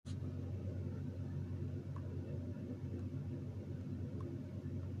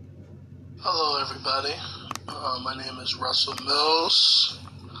Hello, everybody. My name is Russell Mills,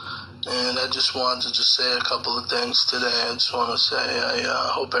 and I just wanted to say a couple of things today. I just want to say I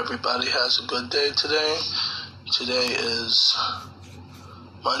hope everybody has a good day today. Today is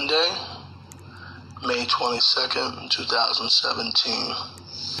Monday, May 22nd, 2017.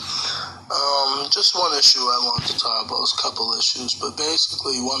 Just one issue I want to talk about, a couple issues, but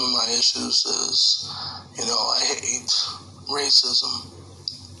basically one of my issues is, I hate racism.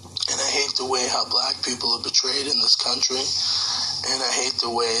 And I hate the way how black people are betrayed in this country. And I hate the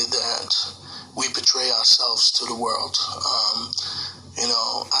way that we betray ourselves to the world.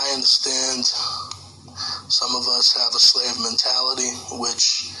 I understand some of us have a slave mentality,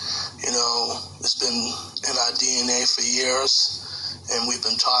 which, has been in our DNA for years. And we've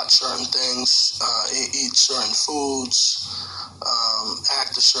been taught certain things, eat certain foods,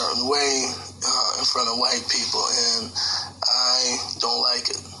 act a certain way in front of white people. And I don't like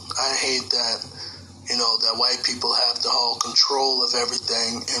it. I hate that, that white people have the whole control of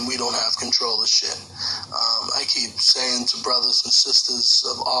everything and we don't have control of shit. I keep saying to brothers and sisters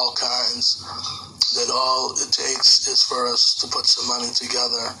of all kinds that all it takes is for us to put some money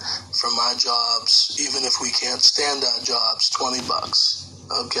together from our jobs, even if we can't stand our jobs, $20.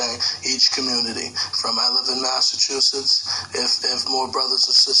 Okay, each community. I live in Massachusetts. If more brothers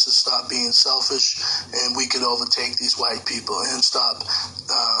and sisters stop being selfish, and we could overtake these white people and stop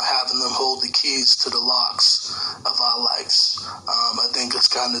having them hold the keys to the locks of our lives. I think it's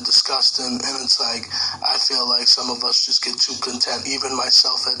kind of disgusting, and it's like I feel like some of us just get too content. Even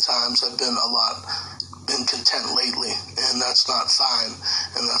myself at times have been content lately, and that's not fine,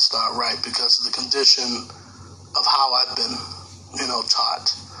 and that's not right because of the condition of how I've been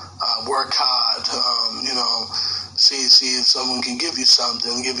taught. Work hard, see if someone can give you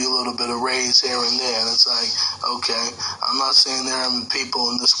something, give you a little bit of raise here and there. And it's like, okay, I'm not saying there are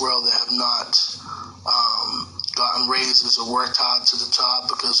people in this world that have not gotten raises or worked hard to the top,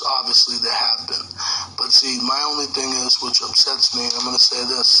 because obviously there have been. But see, my only thing is, which upsets me, I'm going to say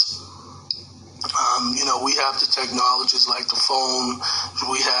this. We have the technologies like the phone,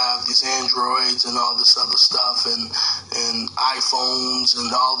 we have these Androids and all this other stuff, and iPhones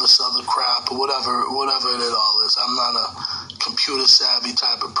and all this other crap, or whatever it all is. I'm not a computer savvy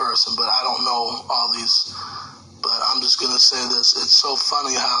type of person, but I don't know all these. But I'm just going to say this. It's so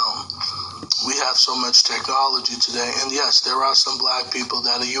funny how we have so much technology today, and yes, there are some black people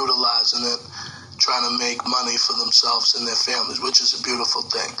that are utilizing it, trying to make money for themselves and their families, which is a beautiful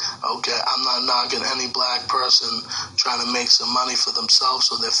thing. Okay, I'm not knocking any black person trying to make some money for themselves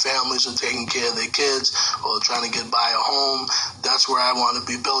so their families are taking care of their kids or trying to buy a home. That's where I want to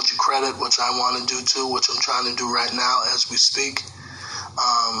be. Build your credit, which I want to do too, which I'm trying to do right now as we speak.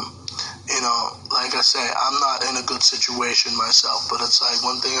 Like I say, I'm not in a good situation myself, but it's like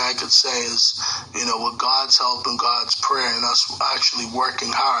one thing I could say is, with God's help and God's prayer and us actually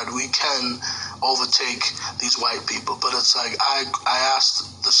working hard, we can overtake these white people. But it's like, I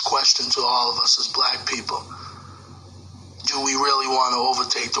asked this question to all of us as black people. Do we really want to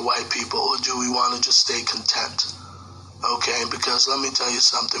overtake the white people, or do we want to just stay content? Okay, because let me tell you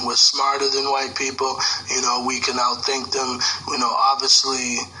something. We're smarter than white people. We can outthink them.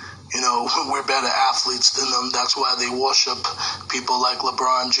 Obviously, we're better athletes than them. That's why they worship people like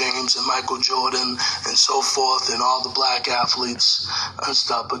LeBron James and Michael Jordan and so forth, and all the black athletes and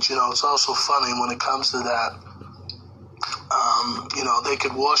stuff. But, it's also funny when it comes to that. They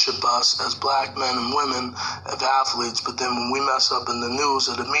could worship us as black men and women as athletes, but then when we mess up in the news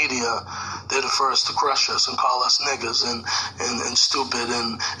or the media, they're the first to crush us and call us niggas and stupid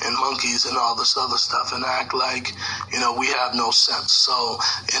and monkeys and all this other stuff, and act like, we have no sense. So,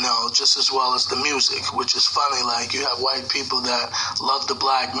 just as well as the music, which is funny, like you have white people that love the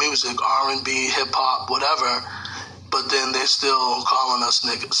black music, R&B, hip-hop, whatever, but then they're still calling us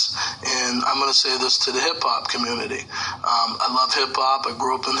niggas. And I'm going to say this to the hip-hop community. I love hip-hop. I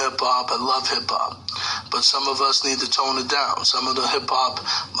grew up in hip-hop. I love hip-hop. But some of us need to tone it down. Some of the hip-hop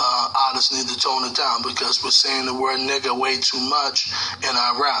artists need to tone it down, because we're saying the word nigga way too much in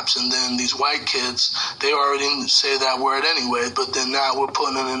our raps. And then these white kids, they already say that word anyway, but then now we're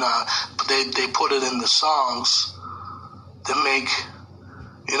putting it in they put it in the songs to make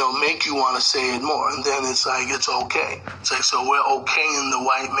you want to say it more. And then it's like, it's okay. It's like, so we're okaying the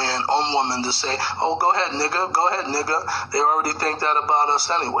white man or woman to say, oh, go ahead, nigga. They already think that about us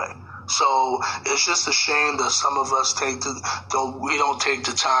anyway. So it's just a shame that some of us we don't take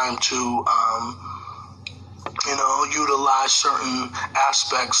the time to utilize certain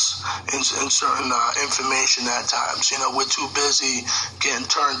aspects and certain information at times. We're too busy getting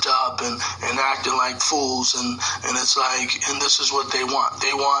turned up and acting like fools, and it's like, and this is what they want.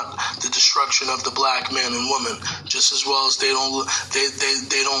 They want the destruction of the black man and woman, just as well as they want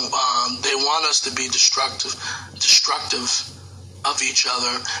us to be destructive of each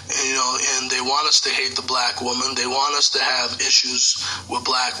other, and they want us to hate the black woman. They want us to have issues with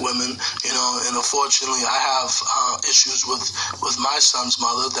black women, and unfortunately I have issues with my son's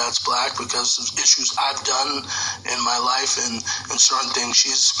mother that's black because of issues I've done in my life and certain things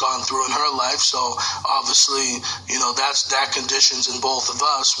she's gone through in her life. So obviously, that conditions in both of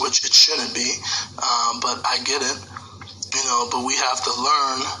us, which it shouldn't be, but I get it, but we have to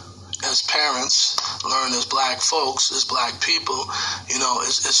learn as parents, learn as black folks, as black people,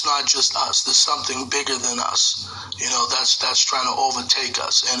 it's not just us. There's something bigger than us, that's trying to overtake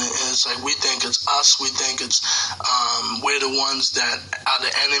us. And it's like, we think it's us. We think it's, we're the ones that are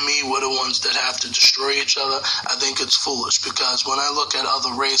the enemy. We're the ones that have to destroy each other. I think it's foolish, because when I look at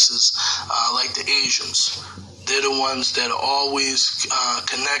other races, like the Asians, they're the ones that are always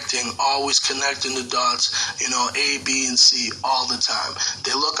connecting the dots, A, B, and C all the time.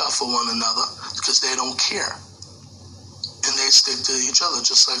 They look out for one another because they don't care. And they stick to each other,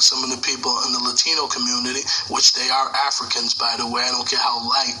 just like some of the people in the Latino community, which they are Africans, by the way. I don't care how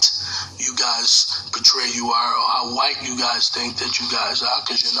light you guys portray you are or how white you guys think that you guys are,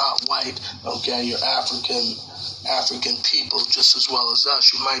 because you're not white, okay? You're African people just as well as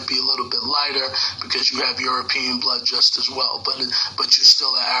us. You might be a little bit lighter because you have European blood just as well, but you're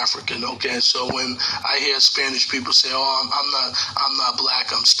still an African, okay? So when I hear Spanish people say, "Oh, I'm not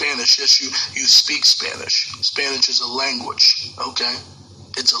black, I'm Spanish," yes, you speak Spanish. Spanish is a language, okay?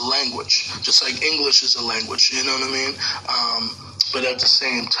 It's a language, just like English is a language. You know what I mean? But at the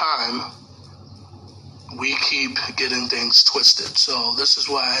same time, we keep getting things twisted. So this is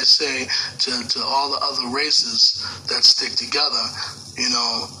why I say to all the other races that stick together,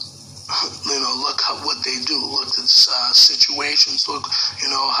 look at what they do. Look at situations. Look,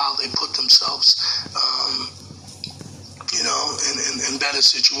 how they put themselves, in better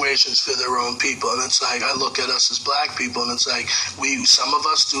situations for their own people. And it's like, I look at us as black people, and it's like, some of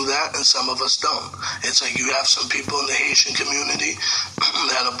us do that and some of us don't. It's like, you have some people in the Haitian community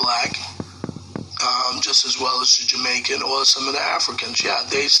that are black, just as well as the Jamaican or some of the Africans. Yeah,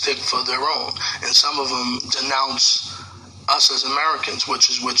 they stick for their own, and some of them denounce us as Americans, which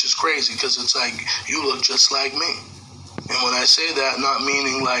is crazy, because it's like, you look just like me. And when I say that, not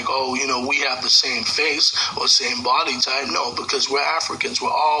meaning like, we have the same face or same body type. No, because we're Africans. We're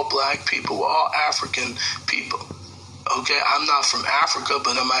all black people. We're all African people. Okay, I'm not from Africa,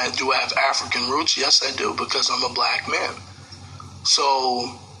 but do I have African roots? Yes, I do, because I'm a black man.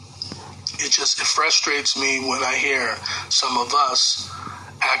 So it frustrates me when I hear some of us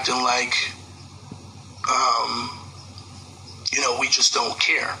acting like, we just don't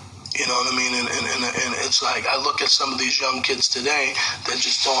care. You know what I mean? And it's like, I look at some of these young kids today that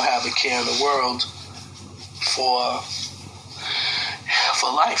just don't have a care in the world for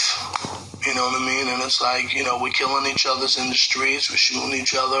life. You know what I mean? And it's like, we're killing each other's in the streets, we're shooting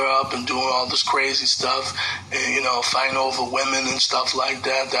each other up and doing all this crazy stuff, and, fighting over women and stuff like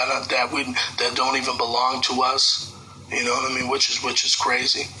that don't even belong to us. You know what I mean? Which is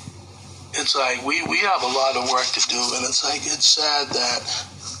crazy. It's like, we have a lot of work to do, and it's like, it's sad that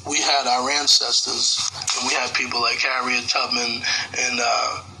we had our ancestors, and we had people like Harriet Tubman and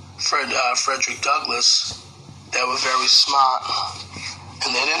Frederick Douglass that were very smart,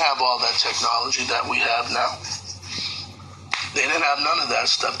 and they didn't have all that technology that we have now. They didn't have none of that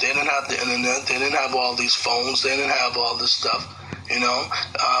stuff. They didn't have the internet. They didn't have all these phones. They didn't have all this stuff.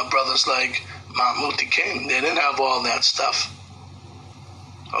 Brothers like Martin Luther King, they didn't have all that stuff.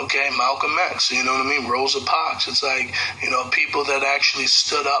 Okay, Malcolm X, you know what I mean? Rosa Parks. It's like, people that actually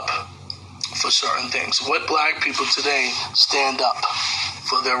stood up for certain things. What black people today stand up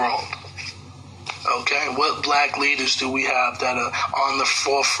for their own? Okay, what black leaders do we have that are on the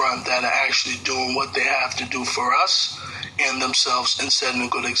forefront, that are actually doing what they have to do for us and themselves and setting a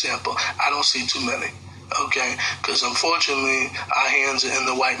good example? I don't see too many. Okay, because unfortunately, our hands are in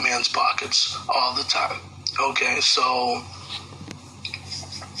the white man's pockets all the time. Okay, so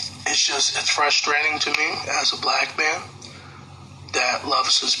it's frustrating to me as a black man that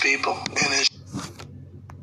loves his people, and it's